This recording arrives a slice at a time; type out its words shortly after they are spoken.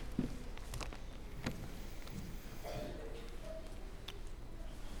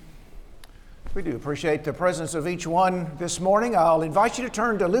We do appreciate the presence of each one this morning. I'll invite you to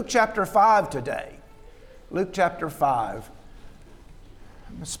turn to Luke chapter 5 today. Luke chapter 5.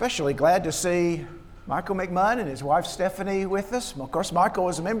 I'm especially glad to see Michael McMunn and his wife Stephanie with us. Of course, Michael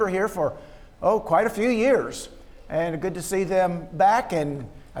was a member here for, quite a few years. And good to see them back and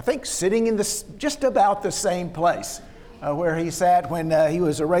I think sitting in just about the same place where he sat when he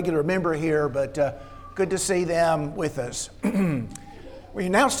was a regular member here, but good to see them with us. We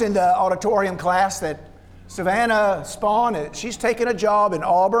announced in the auditorium class that Savannah Spawn, she's taken a job in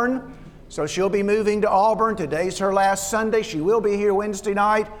Auburn, so she'll be moving to Auburn. Today's her last Sunday. She will be here Wednesday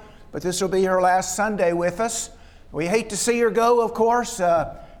night, but this will be her last Sunday with us. We hate to see her go, of course.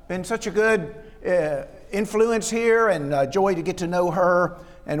 Been such a good influence here and joy to get to know her.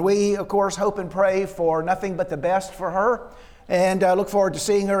 And we, of course, hope and pray for nothing but the best for her and look forward to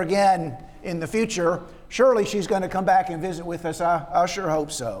seeing her again in the future. Surely she's going to come back and visit with us. I sure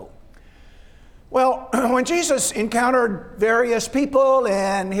hope so. Well, when Jesus encountered various people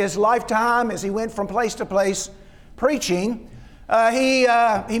in his lifetime as he went from place to place preaching, he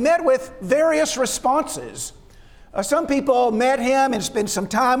met with various responses. Some people met him and spent some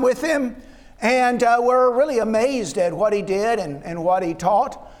time with him and were really amazed at what he did and what he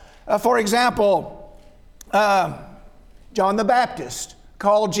taught. For example, John the Baptist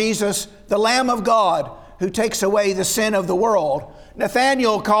called Jesus the Lamb of God who takes away the sin of the world.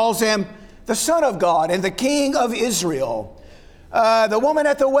 Nathanael calls him the Son of God and the King of Israel. The woman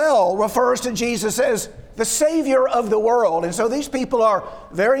at the well refers to Jesus as the Savior of the world. And so these people are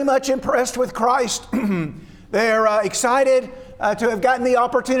very much impressed with Christ. They're excited to have gotten the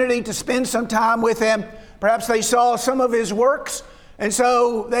opportunity to spend some time with him. Perhaps they saw some of his works. And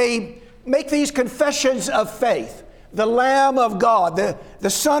so they make these confessions of faith. The Lamb of God, the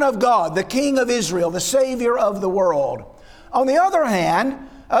Son of God, the King of Israel, the Savior of the world. On the other hand,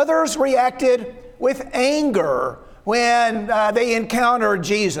 others reacted with anger when they encountered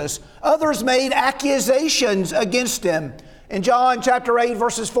Jesus. Others made accusations against him. In John chapter 8,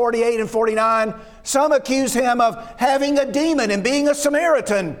 verses 48 and 49, some accuse him of having a demon and being a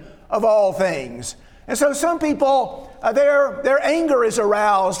Samaritan of all things. And so some people, their anger is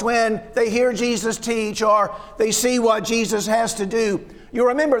aroused when they hear Jesus teach or they see what Jesus has to do. You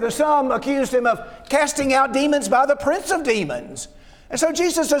remember that some accused him of casting out demons by the prince of demons. And so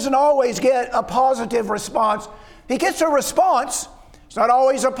Jesus doesn't always get a positive response. He gets a response. It's not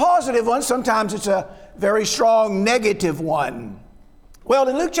always a positive one. Sometimes it's a very strong negative one. Well,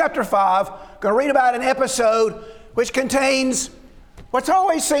 in Luke chapter 5, I'm going to read about an episode which contains what's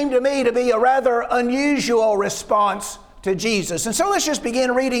always seemed to me to be a rather unusual response to Jesus. And so let's just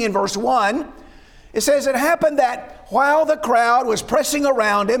begin reading in verse 1. It says, "It happened that while the crowd was pressing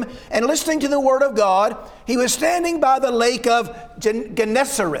around him and listening to the word of God, he was standing by the lake of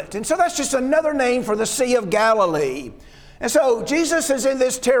Gennesaret." And so that's just another name for the Sea of Galilee. And so Jesus is in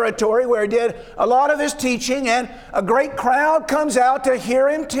this territory where he did a lot of his teaching, and a great crowd comes out to hear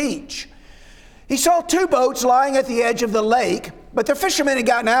him teach. He saw two boats lying at the edge of the lake, but the fishermen had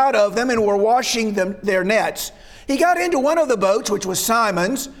gotten out of them and were washing their nets. He got into one of the boats, which was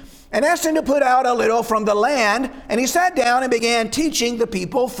Simon's, and asked him to put out a little from the land, and he sat down and began teaching the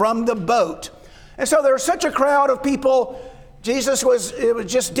people from the boat. And so there was such a crowd of people, it was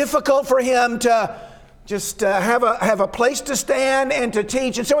just difficult for him to just have a place to stand and to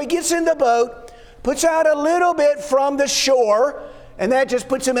teach. And so he gets in the boat, puts out a little bit from the shore, and that just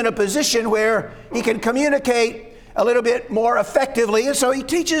puts him in a position where he can communicate a little bit more effectively. And so he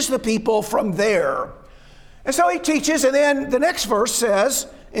teaches the people from there. And so he teaches, and then the next verse says,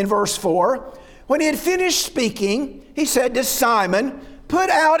 in verse 4, when he had finished speaking, he said to Simon, "Put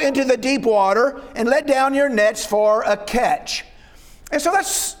out into the deep water and let down your nets for a catch." And so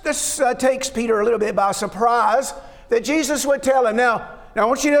this takes Peter a little bit by surprise that Jesus would tell him, now I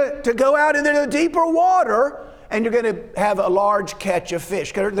want you to go out into the deeper water and you're going to have a large catch of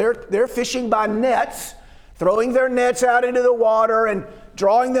fish. They're fishing by nets, throwing their nets out into the water and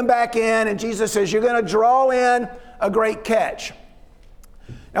drawing them back in. And Jesus says, you're going to draw in a great catch.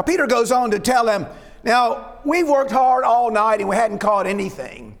 Now, Peter goes on to tell him, now, we've worked hard all night and we hadn't caught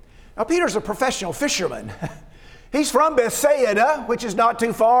anything. Now, Peter's a professional fisherman. He's from Bethsaida, which is not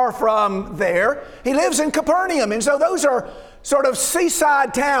too far from there. He lives in Capernaum, and so those are sort of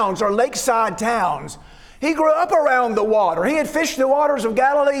seaside towns or lakeside towns. He grew up around the water. He had fished the waters of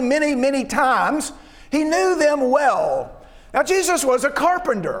Galilee many, many times. He knew them well. Now, Jesus was a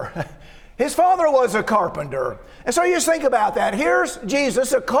carpenter. His father was a carpenter. And so you just think about that. Here's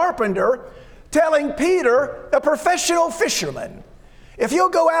Jesus, a carpenter, telling Peter, a professional fisherman, if you'll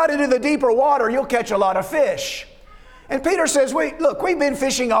go out into the deeper water, you'll catch a lot of fish. And Peter says, look, we've been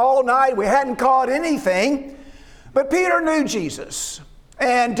fishing all night. We hadn't caught anything. But Peter knew Jesus.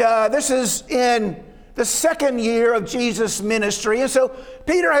 And this is in the second year of Jesus' ministry. And so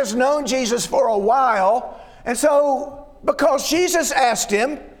Peter has known Jesus for a while. And so because Jesus asked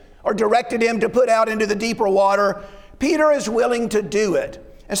him or directed him to put out into the deeper water, Peter is willing to do it.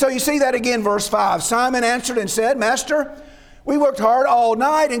 And so you see that again, verse 5. Simon answered and said, Master, we worked hard all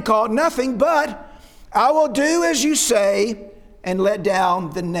night and caught nothing, but I will do as you say and let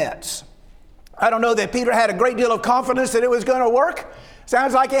down the nets. I don't know that Peter had a great deal of confidence that it was going to work.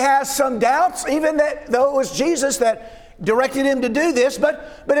 Sounds like he has some doubts, even though it was Jesus that directed him to do this.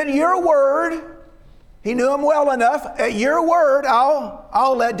 But at your word, he knew him well enough. At your word,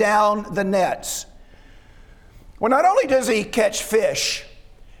 I'll let down the nets. Well, not only does he catch fish,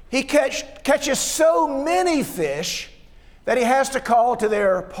 he catches so many fish that he has to call to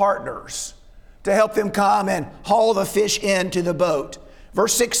their partners to help them come and haul the fish into the boat.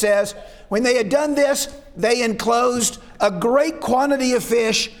 Verse 6 says, when they had done this, they enclosed a great quantity of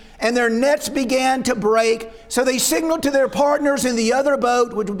fish, and their nets began to break. So they signaled to their partners in the other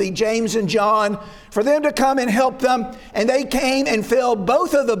boat, which would be James and John, for them to come and help them. And they came and filled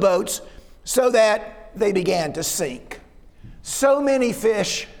both of the boats so that they began to sink. So many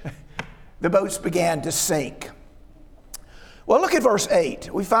fish, the boats began to sink. Well, look at verse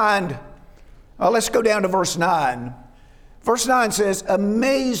 8. We find, let's go down to verse 9. Verse 9 says,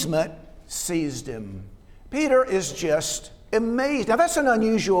 amazement seized him. Peter is just amazed. Now that's an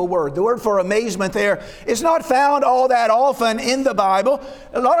unusual word. The word for amazement there is not found all that often in the Bible.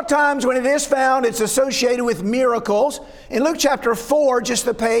 A lot of times when it is found, it's associated with miracles. In Luke chapter 4, just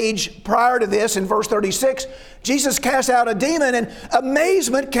the page prior to this, in verse 36, Jesus cast out a demon, and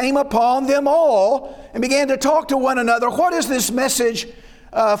amazement came upon them all and began to talk to one another. What is this message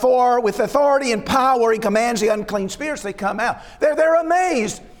for? With authority and power, he commands the unclean spirits, they come out. They're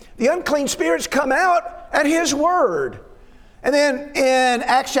amazed. The unclean spirits come out at his word. And then in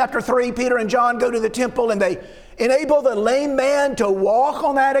Acts chapter 3, Peter and John go to the temple and they enable the lame man to walk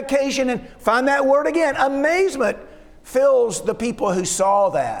on that occasion, and find that word again. Amazement fills the people who saw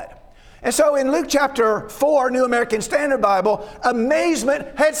that. And so in Luke chapter 4, New American Standard Bible,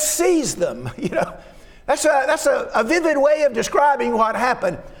 amazement had seized them. That's a vivid way of describing what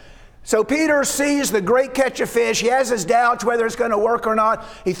happened. So Peter sees the great catch of fish. He has his doubts whether it's going to work or not.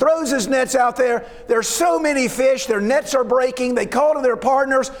 He throws his nets out there. There's so many fish. Their nets are breaking. They call to their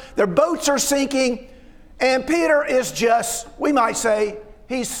partners. Their boats are sinking. And Peter is just, we might say,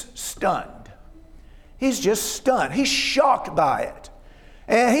 he's stunned. He's just stunned. He's shocked by it.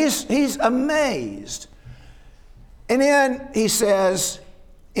 And he's amazed. And then he says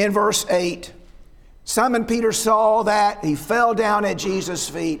in verse 8, Simon Peter saw that. He fell down at Jesus'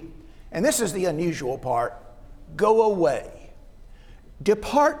 feet. And this is the unusual part. Go away.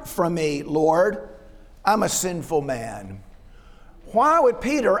 Depart from me, Lord. I'm a sinful man. Why would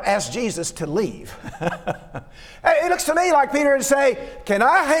Peter ask Jesus to leave? It looks to me like Peter would say, can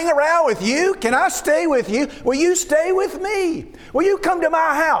I hang around with you? Can I stay with you? Will you stay with me? Will you come to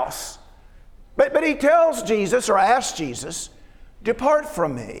my house? But he tells Jesus, or asks Jesus, depart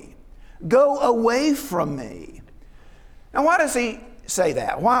from me. Go away from me. Now, why does he say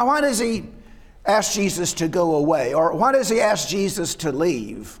that? Why does he ask Jesus to go away? Or why does he ask Jesus to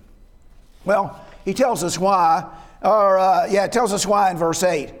leave? Well, he tells us why. It tells us why in verse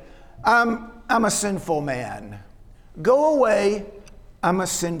 8. I'm a sinful man. Go away, I'm a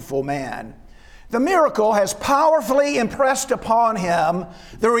sinful man. The miracle has powerfully impressed upon him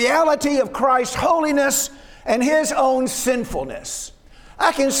the reality of Christ's holiness and his own sinfulness.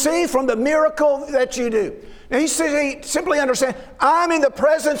 I can see from the miracle that you do. Now he simply understands, I'm in the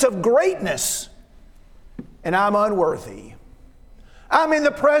presence of greatness and I'm unworthy. I'm in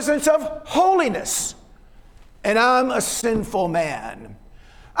the presence of holiness and I'm a sinful man.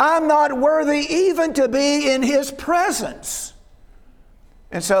 I'm not worthy even to be in his presence.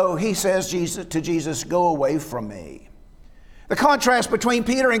 And so he says to Jesus, go away from me. The contrast between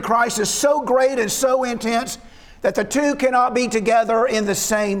Peter and Christ is so great and so intense that the two cannot be together in the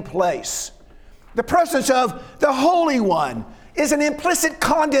same place. The presence of the Holy One is an implicit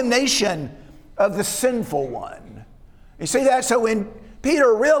condemnation of the sinful one. You see that? So when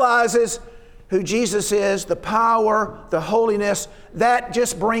Peter realizes who Jesus is, the power, the holiness, that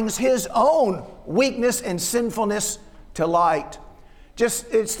just brings his own weakness and sinfulness to light.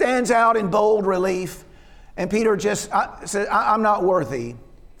 It stands out in bold relief. And Peter says, I'm not worthy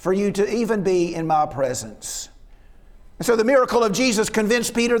for you to even be in my presence. And so the miracle of Jesus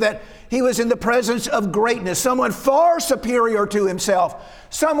convinced Peter that he was in the presence of greatness, someone far superior to himself,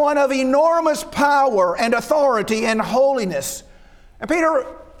 someone of enormous power and authority and holiness. And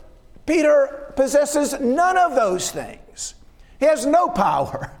Peter possesses none of those things. He has no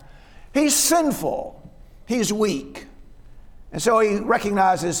power. He's sinful. He's weak. And so he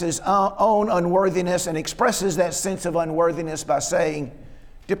recognizes his own unworthiness and expresses that sense of unworthiness by saying,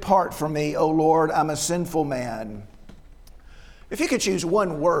 "Depart from me, O Lord, I'm a sinful man." If you could choose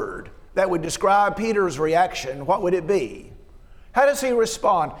one word that would describe Peter's reaction, what would it be? How does he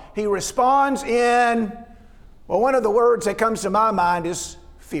respond? He responds in, well, one of the words that comes to my mind is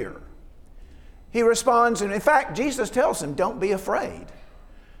fear. He responds, and in fact, Jesus tells him, don't be afraid.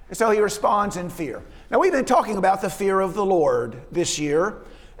 And so he responds in fear. Now, we've been talking about the fear of the Lord this year,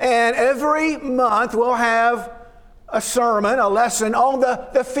 and every month we'll have a sermon, a lesson on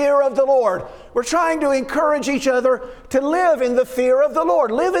the fear of the Lord. We're trying to encourage each other to live in the fear of the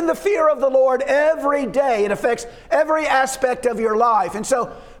Lord. Live in the fear of the Lord every day. It affects every aspect of your life. And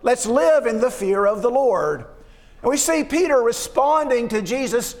so let's live in the fear of the Lord. And we see Peter responding to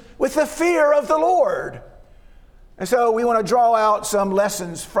Jesus with the fear of the Lord. And so we want to draw out some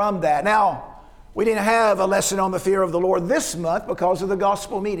lessons from that. Now, we didn't have a lesson on the fear of the Lord this month because of the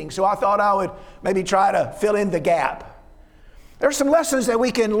gospel meeting. So I thought I would maybe try to fill in the gap. There's some lessons that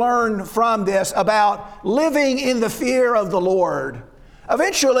we can learn from this about living in the fear of the Lord.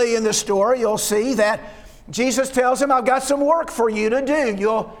 Eventually in the story, you'll see that Jesus tells him, I've got some work for you to do.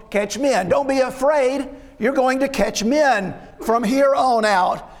 You'll catch men. Don't be afraid. You're going to catch men from here on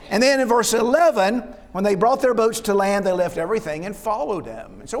out. And then in verse 11, when they brought their boats to land, they left everything and followed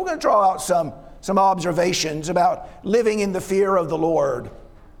him. And so we're going to draw out some observations about living in the fear of the Lord.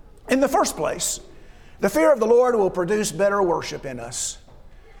 In the first place, the fear of the Lord will produce better worship in us.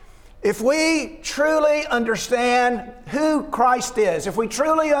 If we truly understand who Christ is, if we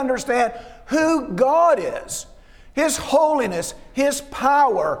truly understand who God is, His holiness, His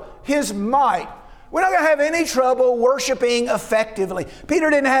power, His might, we're not going to have any trouble worshiping effectively.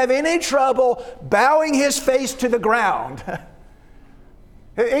 Peter didn't have any trouble bowing his face to the ground.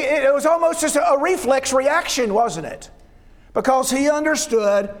 It was almost just a reflex reaction, wasn't it? Because he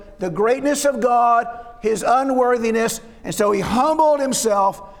understood the greatness of God, His unworthiness, and so he humbled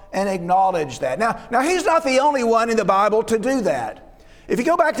himself and acknowledged that. Now he's not the only one in the Bible to do that. If you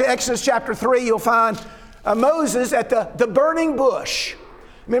go back to Exodus chapter 3, you'll find Moses at the burning bush.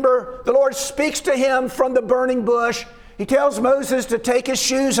 Remember, the Lord speaks to him from the burning bush. He tells Moses to take his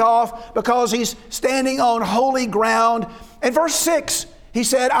shoes off because he's standing on holy ground. In verse 6, he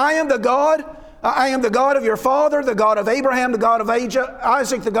said, I am the God of your father, the God of Abraham, the God of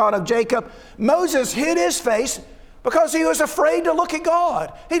Isaac, the God of Jacob. Moses hid his face because he was afraid to look at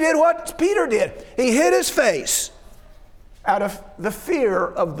God. He did what Peter did. He hid his face out of the fear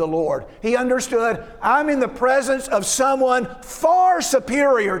of the Lord. He understood, I'm in the presence of someone far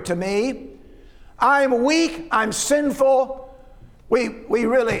superior to me. I'm weak, I'm sinful.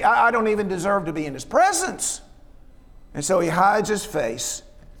 I don't even deserve to be in His presence. And so he hides his face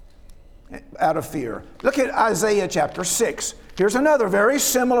out of fear. Look at Isaiah chapter 6. Here's another very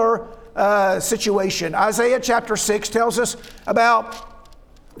similar situation. Isaiah chapter 6 tells us about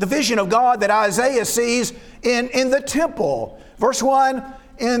the vision of God that Isaiah sees in the temple. Verse 1,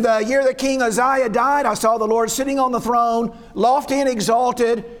 in the year that King Uzziah died, I saw the Lord sitting on the throne, lofty and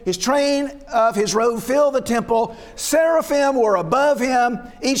exalted. His train of his robe filled the temple. Seraphim were above him,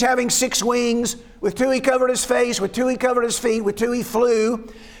 each having 6 wings. With 2 he covered his face, with 2 he covered his feet, with 2 he flew.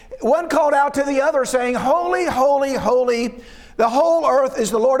 One called out to the other, saying, Holy, holy, holy, the whole earth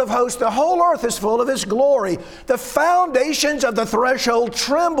is the Lord of hosts. The whole earth is full of His glory. The foundations of the threshold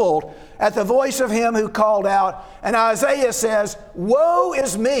trembled at the voice of Him who called out. And Isaiah says, Woe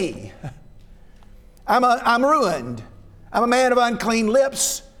is me. I'm ruined. I'm a man of unclean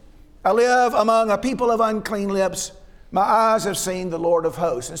lips. I live among a people of unclean lips. My eyes have seen the Lord of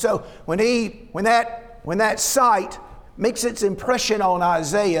hosts. And so when that sight makes its impression on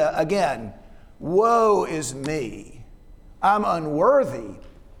Isaiah again, woe is me. I'm unworthy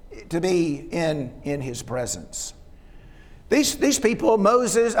to be in His presence. These people,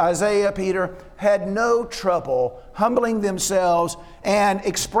 Moses, Isaiah, Peter, had no trouble humbling themselves and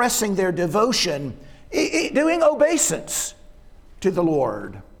expressing their devotion, doing obeisance to the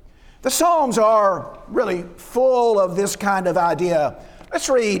Lord. The Psalms are really full of this kind of idea. Let's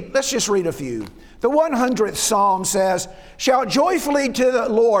just read a few. The 100th Psalm says, Shout joyfully to the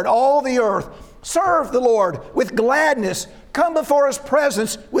Lord, all the earth. Serve the Lord with gladness. Come before His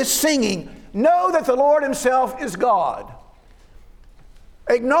presence with singing. Know that the Lord Himself is God.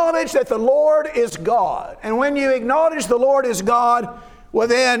 Acknowledge that the Lord is God. And when you acknowledge the Lord is God, well,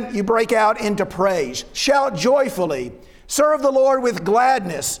 then you break out into praise. Shout joyfully. Serve the Lord with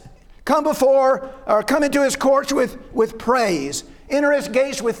gladness. Come into His courts with praise. Enter His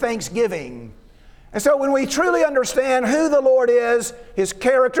gates with thanksgiving. And so when we truly understand who the Lord is, His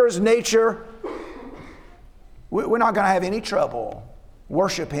character, His nature, we're not going to have any trouble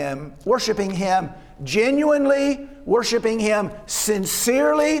worshiping Him genuinely, worshiping Him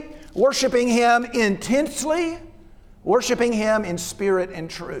sincerely, worshiping Him intensely, worshiping Him in spirit and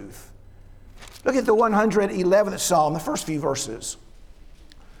truth. Look at the 111th Psalm, the first few verses.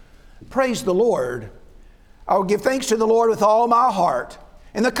 Praise the Lord. I will give thanks to the Lord with all my heart,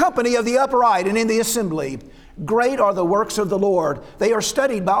 in the company of the upright and in the assembly. Great are the works of the Lord. They are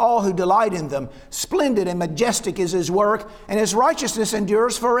studied by all who delight in them. Splendid and majestic is His work, and His righteousness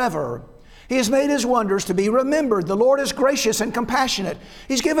endures forever. He has made His wonders to be remembered. The Lord is gracious and compassionate.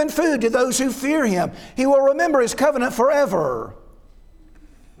 He's given food to those who fear Him. He will remember His covenant forever.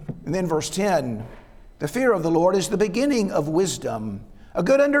 And then verse 10, the fear of the Lord is the beginning of wisdom. A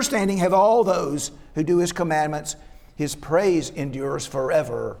good understanding have all those who do His commandments. His praise endures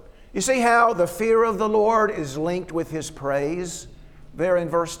forever. You see how the fear of the Lord is linked with His praise there in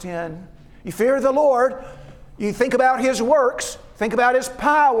verse 10? You fear the Lord, you think about His works, think about His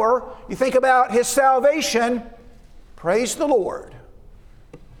power, you think about His salvation. Praise the Lord,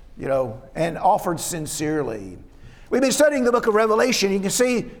 and offered sincerely. We've been studying the book of Revelation. You can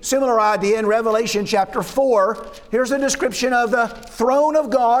see similar idea in Revelation chapter 4. Here's a description of the throne of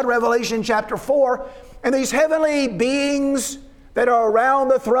God, Revelation chapter 4. And these heavenly beings that are around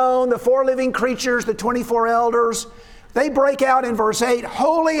the throne, the four living creatures, the 24 elders, they break out in verse 8,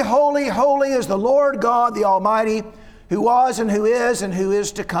 Holy, holy, holy is the Lord God, the Almighty, who was and who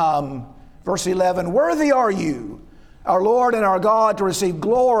is to come. Verse 11, Worthy are you, our Lord and our God, to receive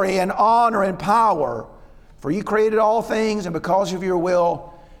glory and honor and power. For you created all things, and because of your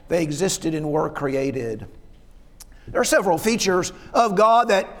will, they existed and were created. There are several features of God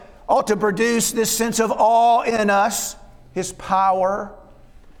that ought to produce this sense of awe in us. His power.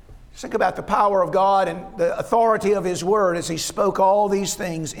 Think about the power of God and the authority of His Word as He spoke all these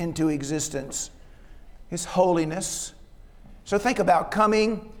things into existence. His holiness. So think about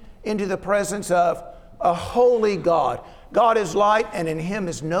coming into the presence of a holy God. God is light, and in Him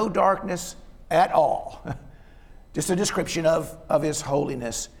is no darkness at all. Just a description of His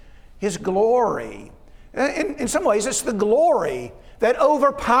holiness. His glory. In some ways, it's the glory that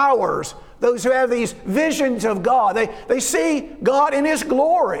overpowers those who have these visions of God. They see God in His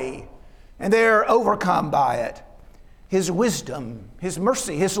glory, and they're overcome by it. His wisdom, His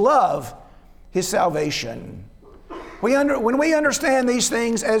mercy, His love, His salvation. When we understand these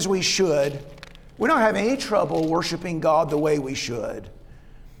things as we should, we don't have any trouble worshiping God the way we should.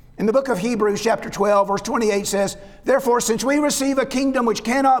 In the book of Hebrews chapter 12, verse 28 says, Therefore, since we receive a kingdom which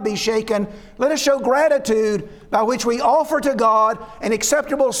cannot be shaken, let us show gratitude by which we offer to God an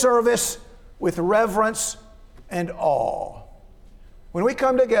acceptable service with reverence and awe. When we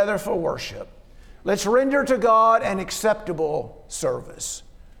come together for worship, let's render to God an acceptable service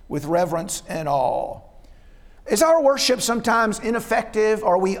with reverence and awe. Is our worship sometimes ineffective?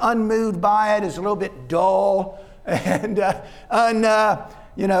 Are we unmoved by it? Is it a little bit dull and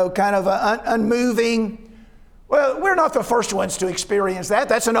unmoving? Well, we're not the first ones to experience that.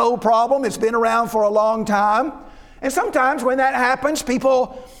 That's an old problem. It's been around for a long time. And sometimes when that happens,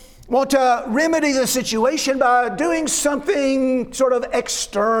 people want to remedy the situation by doing something sort of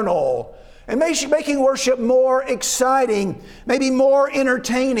external and making worship more exciting, maybe more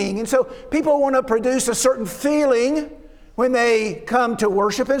entertaining. And so people want to produce a certain feeling when they come to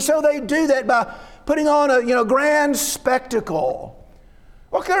worship. And so they do that by putting on a grand spectacle.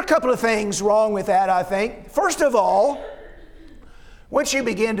 Well, there are a couple of things wrong with that, I think. First of all, once you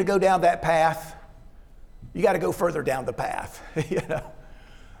begin to go down that path, you got to go further down the path.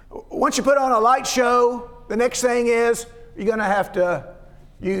 Once you put on a light show, the next thing is you're going to have to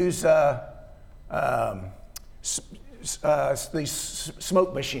use these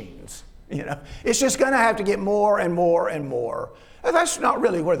smoke machines. It's just going to have to get more and more and more. And that's not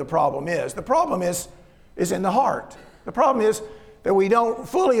really where the problem is. The problem is in the heart. The problem is that we don't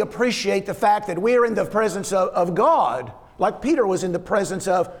fully appreciate the fact that we're in the presence of God, like Peter was in the presence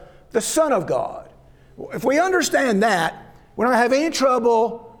of the Son of God. If we understand that, we're not having any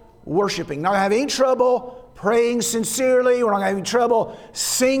trouble worshiping, not having any trouble praying sincerely, we're not having trouble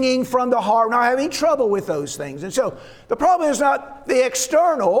singing from the heart, we're not having any trouble with those things. And so the problem is not the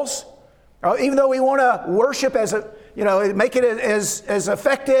externals, even though we want to worship make it as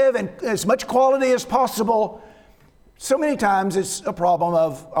effective and as much quality as possible. So many times it's a problem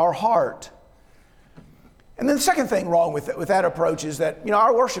of our heart. And then the second thing wrong with that approach is that,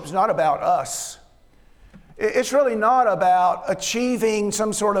 our worship is not about us. It's really not about achieving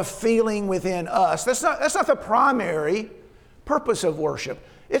some sort of feeling within us. That's not the primary purpose of worship.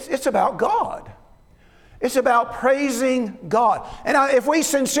 It's about God. It's about praising God. And if we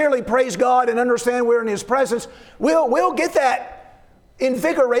sincerely praise God and understand we're in His presence, we'll get that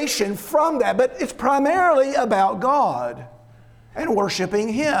invigoration from that. But it's primarily about God and worshiping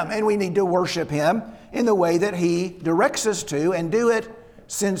Him. And we need to worship Him in the way that He directs us to, and do it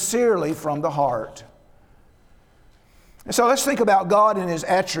sincerely from the heart. And so let's think about God and His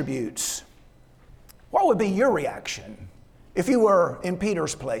attributes. What would be your reaction if you were in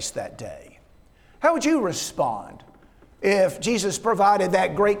Peter's place that day? How would you respond if Jesus provided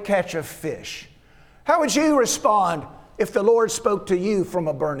that great catch of fish? How would you respond if the Lord spoke to you from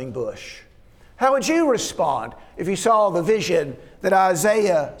a burning bush? How would you respond if you saw the vision that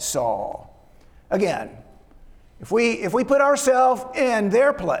Isaiah saw? Again, if we put ourselves in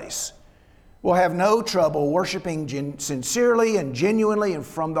their place, we'll have no trouble worshiping sincerely and genuinely and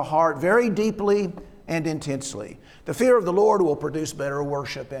from the heart, very deeply and intensely. The fear of the Lord will produce better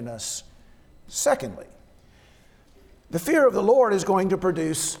worship in us. Secondly, the fear of the Lord is going to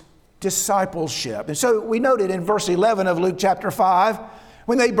produce discipleship. And so we noted in verse 11 of Luke chapter 5,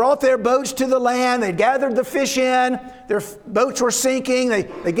 when they brought their boats to the land, they gathered the fish in, their boats were sinking,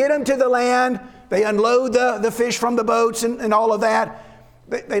 they get them to the land, they unload the fish from the boats and all of that.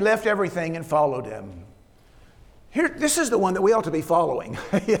 They left everything and followed Him. This is the one that we ought to be following.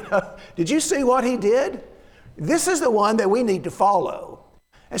 Did you see what He did? This is the one that we need to follow.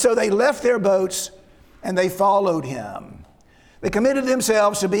 And so they left their boats and they followed Him. They committed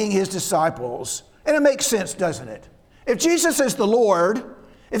themselves to being His disciples. And it makes sense, doesn't it? If Jesus is the Lord,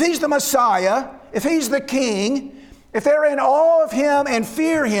 if He's the Messiah, if He's the King, if they're in awe of Him and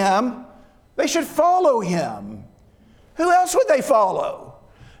fear Him, they should follow Him. Who else would they follow?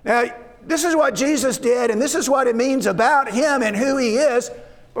 Now, this is what Jesus did, and this is what it means about Him and who He is,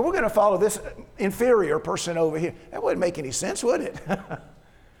 but we're going to follow this inferior person over here. That wouldn't make any sense, would it?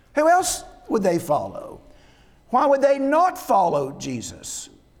 Who else would they follow? Why would they not follow Jesus?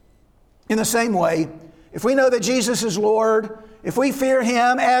 In the same way, if we know that Jesus is Lord, if we fear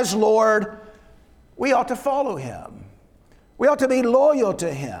Him as Lord, we ought to follow Him. We ought to be loyal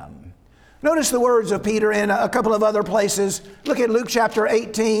to Him. Notice the words of Peter in a couple of other places. Look at Luke chapter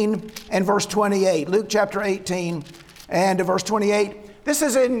 18 and verse 28. Luke chapter 18 and verse 28. This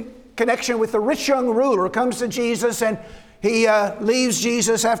is in connection with the rich young ruler who comes to Jesus, and he leaves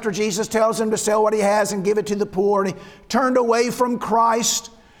Jesus after Jesus tells him to sell what he has and give it to the poor, and he turned away from Christ.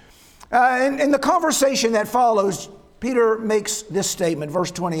 And in the conversation that follows, Peter makes this statement,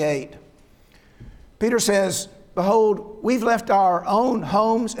 verse 28. Peter says, "Behold, we've left our own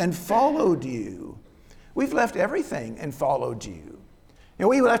homes and followed you." We've left everything and followed you.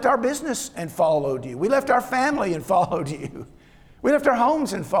 We left our business and followed you. We left our family and followed you. We left our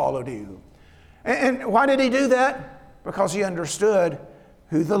homes and followed you. And why did he do that? Because he understood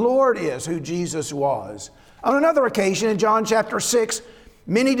who the Lord is, who Jesus was. On another occasion in John chapter 6,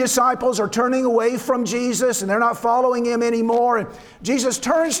 many disciples are turning away from Jesus and they're not following Him anymore. And Jesus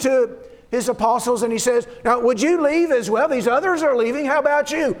turns to His apostles and He says, "Now, would you leave as well? These others are leaving. How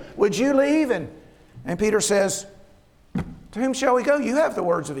about you? Would you leave?" And Peter says, "To whom shall we go? You have the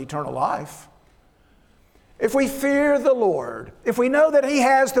words of eternal life." If we fear the Lord, if we know that He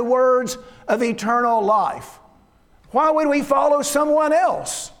has the words of eternal life, why would we follow someone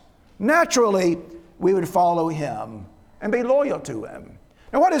else? Naturally, we would follow Him and be loyal to Him.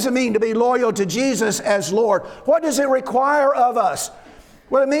 Now, what does it mean to be loyal to Jesus as Lord? What does it require of us?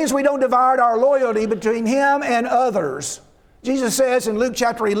 Well, it means we don't divide our loyalty between Him and others. Jesus says in Luke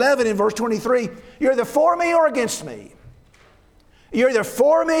chapter 11 in verse 23, "You're either for me or against me. You're either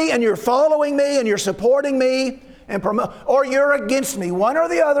for me and you're following me and you're supporting me, or you're against me. One or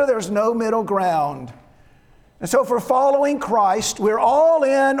the other, there's no middle ground." And so for following Christ, we're all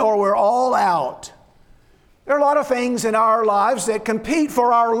in or we're all out. There are a lot of things in our lives that compete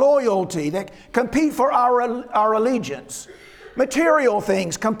for our loyalty, that compete for our allegiance. Material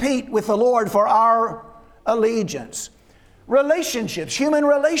things compete with the Lord for our allegiance. Relationships, human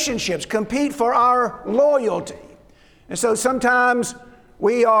relationships compete for our loyalty. And so sometimes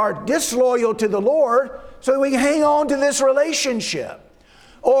we are disloyal to the Lord so we hang on to this relationship.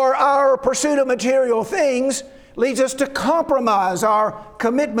 Or our pursuit of material things leads us to compromise our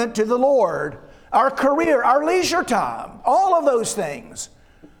commitment to the Lord. Our career, our leisure time, all of those things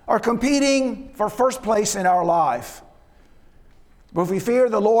are competing for first place in our life. But if we fear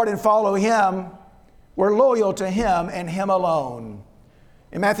the Lord and follow Him, We're loyal to Him and Him alone.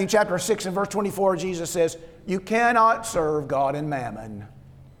 In Matthew chapter 6 and verse 24, Jesus says, you cannot serve God and mammon.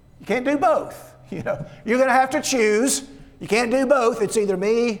 You can't do both. You're going to have to choose. You can't do both. It's either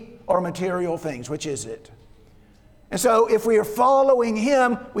me or material things. Which is it? And so if we are following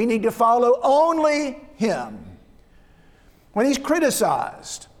Him, we need to follow only Him. When He's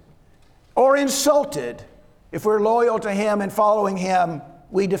criticized or insulted, if we're loyal to Him and following Him,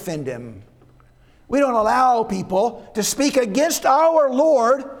 we defend Him. We don't allow people to speak against our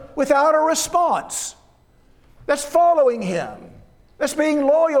Lord without a response. That's following Him. That's being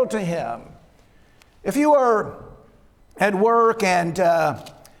loyal to Him. If you are at work and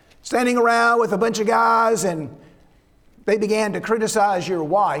standing around with a bunch of guys and they began to criticize your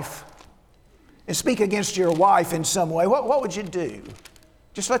wife and speak against your wife in some way, what would you do?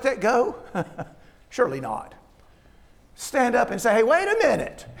 Just let that go? Surely not. Stand up and say, hey, wait a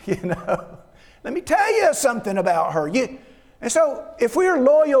minute, let me tell you something about her. And so if we're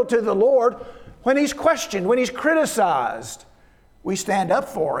loyal to the Lord, when He's questioned, when He's criticized, we stand up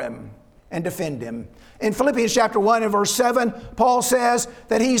for Him and defend Him. In Philippians chapter 1 and verse 7, Paul says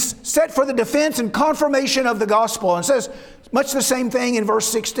that he's set for the defense and confirmation of the gospel, and says much the same thing in verse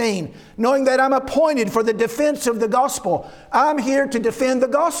 16, knowing that I'm appointed for the defense of the gospel. I'm here to defend the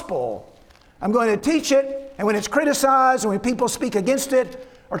gospel. I'm going to teach it, and when it's criticized and when people speak against it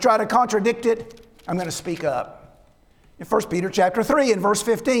or try to contradict it, I'm going to speak up. In 1 Peter chapter 3 and verse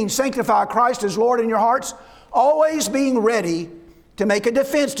 15, sanctify Christ as Lord in your hearts, always being ready to make a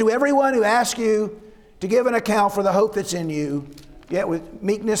defense to everyone who asks you to give an account for the hope that's in you, yet with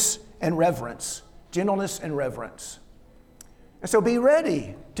meekness and reverence, gentleness and reverence. And so be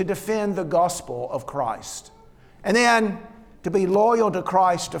ready to defend the gospel of Christ. And then to be loyal to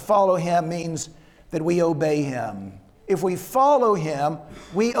Christ, to follow Him, means that we obey Him. If we follow Him,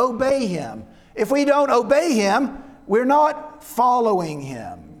 we obey Him. If we don't obey Him, we're not following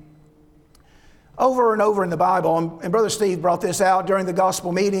Him. Over and over in the Bible, and Brother Steve brought this out during the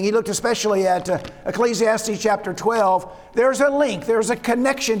gospel meeting, he looked especially at Ecclesiastes chapter 12. There's a link, there's a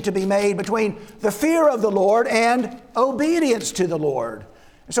connection to be made between the fear of the Lord and obedience to the Lord.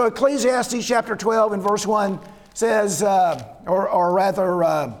 So Ecclesiastes chapter 12 and verse 1 says, there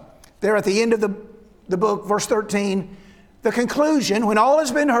at the end of the book, verse 13, the conclusion, when all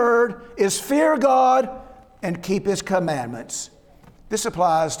has been heard, is fear God and keep His commandments. This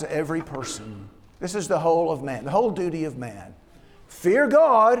applies to every person. This is the whole of man, the whole duty of man. Fear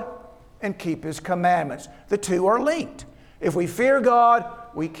God and keep His commandments. The two are linked. If we fear God,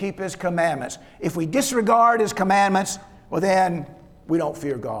 we keep His commandments. If we disregard His commandments, well then we don't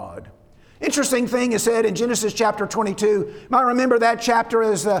fear God. Interesting thing is said in Genesis chapter 22. You might remember that chapter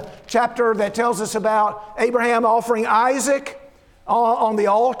as the chapter that tells us about Abraham offering Isaac on the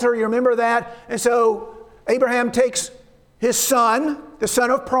altar. You remember that? And so Abraham takes his son, the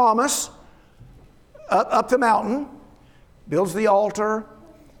son of promise, up the mountain, builds the altar.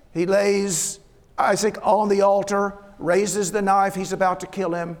 He lays Isaac on the altar, raises the knife. He's about to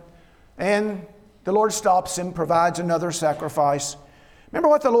kill him. And the Lord stops him, provides another sacrifice. Remember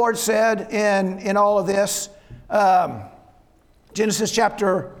what the Lord said in all of this? Genesis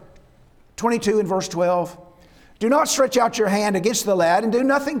chapter 22 and verse 12. Do not stretch out your hand against the lad and do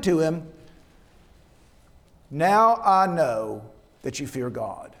nothing to him. Now I know that you fear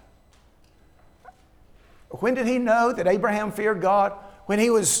God. When did he know that Abraham feared God? When he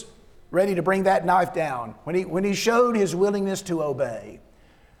was ready to bring that knife down. When he showed his willingness to obey.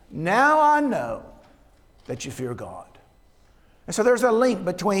 Now I know that you fear God. And so there's a link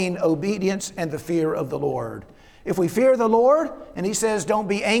between obedience and the fear of the Lord. If we fear the Lord and He says don't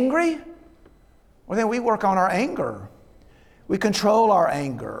be angry, well then we work on our anger. We control our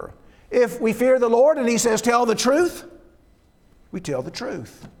anger. If we fear the Lord and He says tell the truth, we tell the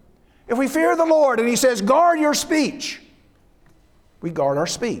truth. If we fear the Lord and He says guard your speech, we guard our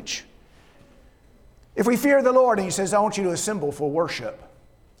speech. If we fear the Lord and He says I want you to assemble for worship,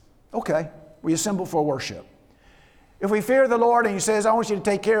 okay, we assemble for worship. If we fear the Lord and He says, I want you to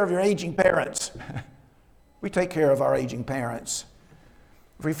take care of your aging parents, we take care of our aging parents.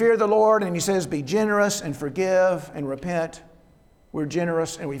 If we fear the Lord and He says, be generous and forgive and repent, we're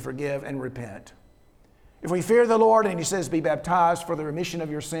generous and we forgive and repent. If we fear the Lord and He says, be baptized for the remission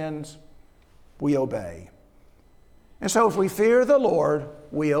of your sins, we obey. And so if we fear the Lord,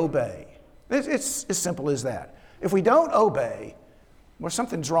 we obey. It's as simple as that. If we don't obey, well,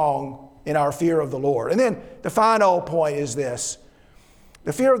 something's wrong in our fear of the Lord. And then the final point is this.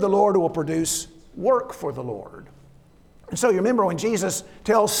 The fear of the Lord will produce work for the Lord. And so you remember when Jesus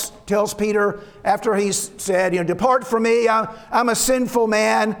tells Peter, after he's said, depart from me, I'm a sinful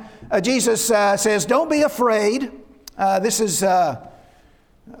man. Jesus says, don't be afraid.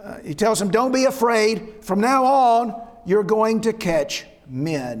 He tells them, don't be afraid. From now on, you're going to catch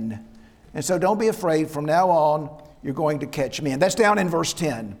men. And so don't be afraid. From now on, you're going to catch men. That's down in verse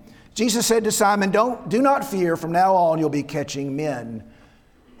 10. Jesus said to Simon, do not fear. From now on, you'll be catching men.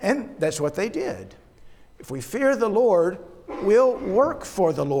 And that's what they did. If we fear the Lord, we'll work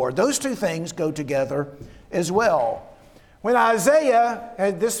for the Lord. Those two things go together as well. When Isaiah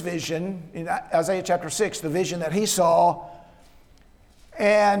had this vision, in Isaiah chapter 6, the vision that he saw,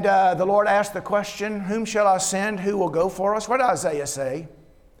 and the Lord asked the question, whom shall I send? Who will go for us? What did Isaiah say?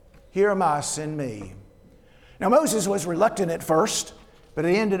 Here am I, send me. Now Moses was reluctant at first, but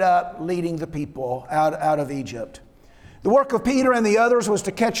he ended up leading the people out of Egypt. The work of Peter and the others was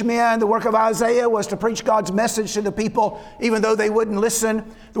to catch men. The work of Isaiah was to preach God's message to the people, even though they wouldn't listen.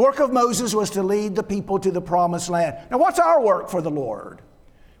 The work of Moses was to lead the people to the promised land. Now, what's our work for the Lord?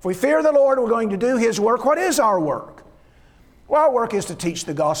 If we fear the Lord, we're going to do His work. What is our work? Well, our work is to teach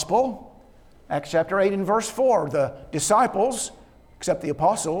the gospel. Acts chapter 8 and verse 4, the disciples, except the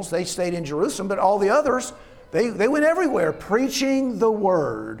apostles, they stayed in Jerusalem, but all the others, they went everywhere preaching the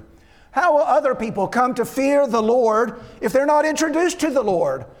word. How will other people come to fear the Lord if they're not introduced to the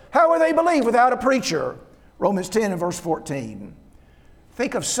Lord? How will they believe without a preacher? Romans 10 and verse 14.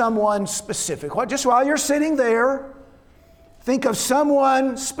 Think of someone specific. Just while you're sitting there, think of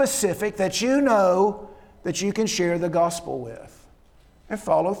someone specific that you know that you can share the gospel with and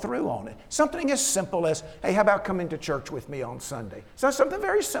follow through on it. Something as simple as, hey, how about coming to church with me on Sunday? So something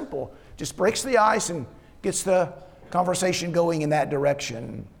very simple. Just breaks the ice and gets the conversation going in that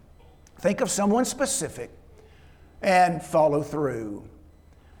direction. Think of someone specific and follow through.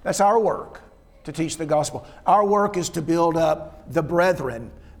 That's our work, to teach the gospel. Our work is to build up the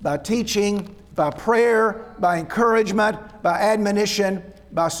brethren by teaching, by prayer, by encouragement, by admonition,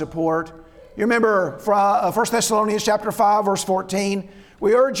 by support. You remember from 1 Thessalonians chapter 5, verse 14,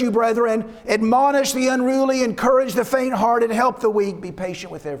 we urge you, brethren, admonish the unruly, encourage the faint-hearted, help the weak, be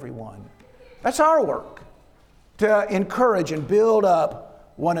patient with everyone. That's our work, to encourage and build up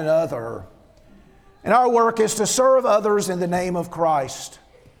one another. And our work is to serve others in the name of Christ.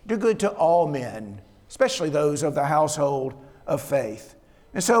 Do good to all men, especially those of the household of faith.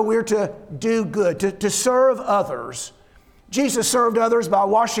 And so we're to do good, to serve others. Jesus served others by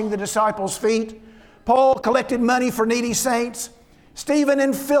washing the disciples' feet. Paul collected money for needy saints. Stephen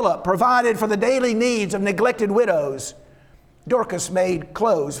and Philip provided for the daily needs of neglected widows. Dorcas made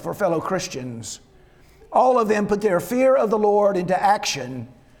clothes for fellow Christians. All of them put their fear of the Lord into action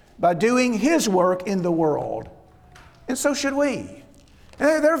by doing His work in the world. And so should we.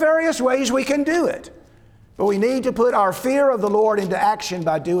 There are various ways we can do it, but we need to put our fear of the Lord into action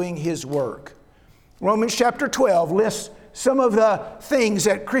by doing His work. Romans chapter 12 lists some of the things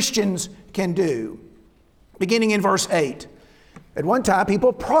that Christians can do. Beginning in verse 8. At one time,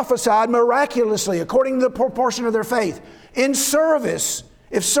 people prophesied miraculously according to the proportion of their faith. In service,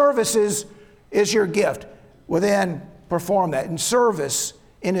 if service is your gift, well then perform that. In service,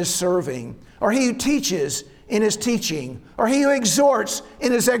 in his serving. Or he who teaches in his teaching. Or he who exhorts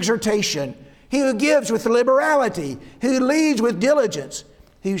in his exhortation. He who gives with liberality. He who leads with diligence.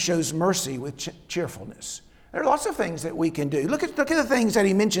 He who shows mercy with cheerfulness. There are lots of things that we can do. Look at the things that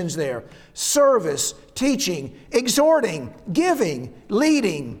he mentions there. Service, teaching, exhorting, giving,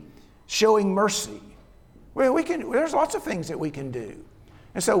 leading, showing mercy. There's lots of things that we can do.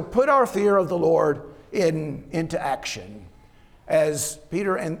 And so put our fear of the Lord into action, as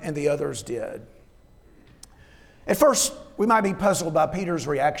Peter and the others did. At first, we might be puzzled by Peter's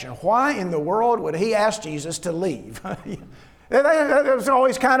reaction. Why in the world would he ask Jesus to leave? That was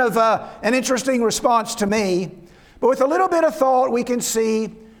always kind of an interesting response to me. But with a little bit of thought, we can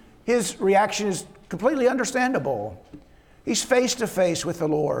see his reaction is completely understandable. He's face to face with the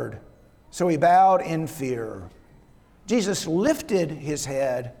Lord, so he bowed in fear. Jesus lifted his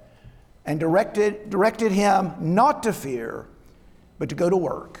head and directed him not to fear, but to go to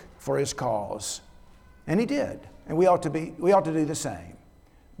work for his cause. And he did. And we ought to do the same.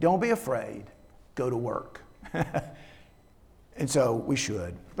 Don't be afraid. Go to work. And so we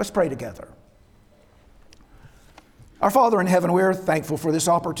should. Let's pray together. Our Father in heaven, we're thankful for this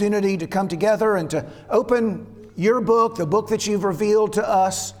opportunity to come together and to open your book, the book that you've revealed to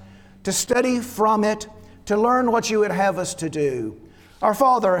us, to study from it, to learn what you would have us to do. Our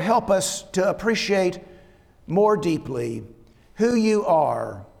Father, help us to appreciate more deeply who you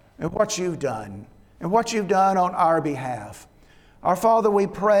are and what you've done on our behalf. Our Father, we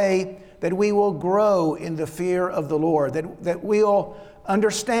pray that we will grow in the fear of the Lord, that we'll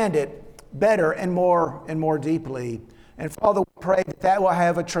understand it better and more deeply. And Father, we pray that that will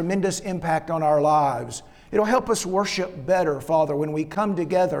have a tremendous impact on our lives. It'll help us worship better, Father, when we come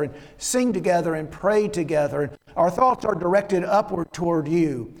together and sing together and pray together. And our thoughts are directed upward toward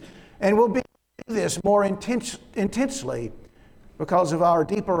you. And we'll be this more intensely because of our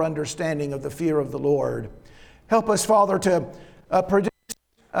deeper understanding of the fear of the Lord. Help us, Father, to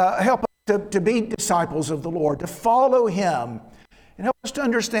help us to be disciples of the Lord, to follow Him, and help us to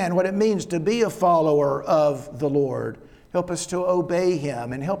understand what it means to be a follower of the Lord. Help us to obey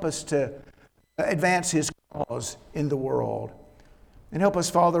Him and help us to advance His cause in the world. And help us,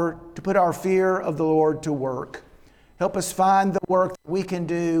 Father, to put our fear of the Lord to work. Help us find the work that we can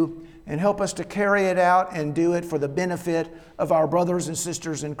do and help us to carry it out and do it for the benefit of our brothers and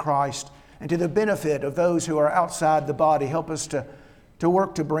sisters in Christ and to the benefit of those who are outside the body. Help us to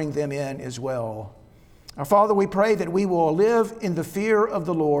work to bring them in as well. Our Father, we pray that we will live in the fear of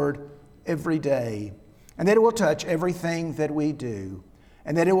the Lord every day and that it will touch everything that we do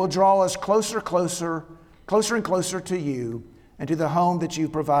and that it will draw us closer and closer to you and to the home that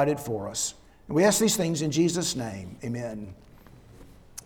you've provided for us. And we ask these things in Jesus' name. Amen.